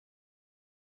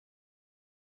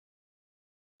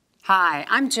Hi,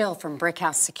 I'm Jill from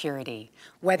BrickHouse Security.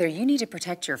 Whether you need to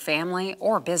protect your family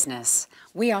or business,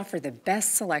 we offer the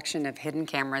best selection of hidden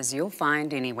cameras you'll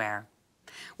find anywhere.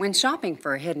 When shopping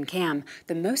for a hidden cam,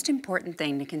 the most important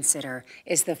thing to consider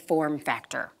is the form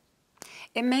factor.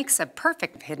 It makes a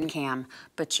perfect hidden cam,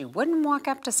 but you wouldn't walk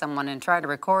up to someone and try to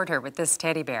record her with this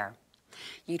teddy bear.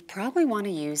 You'd probably want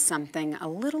to use something a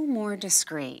little more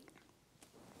discreet,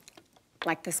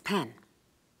 like this pen.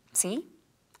 See?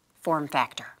 Form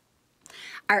factor.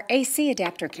 Our AC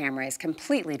adapter camera is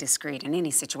completely discreet in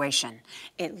any situation.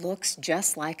 It looks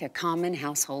just like a common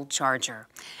household charger,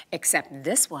 except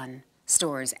this one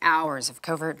stores hours of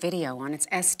covert video on its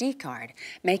SD card,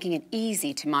 making it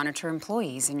easy to monitor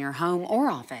employees in your home or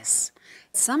office.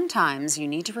 Sometimes you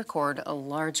need to record a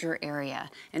larger area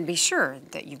and be sure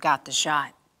that you've got the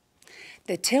shot.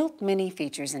 The Tilt Mini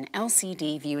features an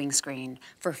LCD viewing screen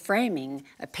for framing,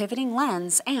 a pivoting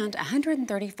lens, and a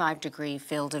 135-degree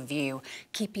field of view,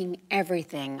 keeping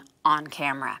everything on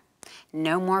camera.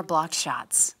 No more blocked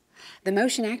shots. The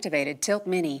motion-activated Tilt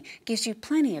Mini gives you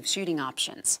plenty of shooting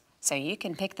options, so you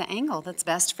can pick the angle that's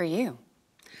best for you.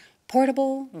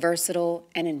 Portable, versatile,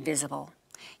 and invisible.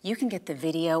 You can get the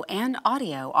video and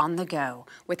audio on the go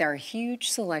with our huge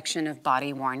selection of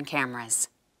body-worn cameras.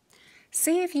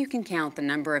 See if you can count the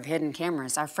number of hidden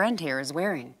cameras our friend here is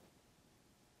wearing.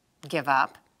 Give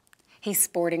up? He's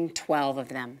sporting 12 of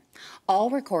them, all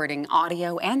recording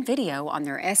audio and video on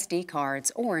their SD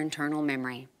cards or internal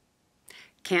memory.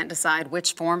 Can't decide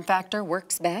which form factor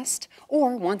works best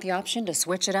or want the option to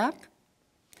switch it up?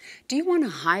 Do you want to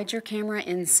hide your camera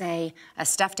in, say, a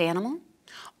stuffed animal?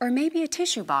 Or maybe a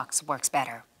tissue box works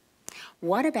better?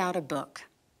 What about a book?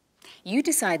 You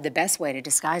decide the best way to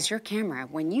disguise your camera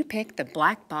when you pick the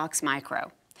Black Box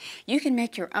Micro. You can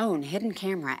make your own hidden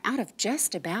camera out of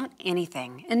just about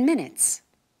anything in minutes.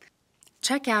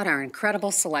 Check out our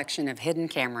incredible selection of hidden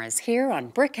cameras here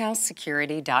on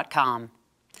BrickHouseSecurity.com.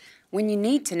 When you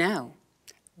need to know,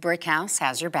 BrickHouse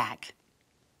has your back.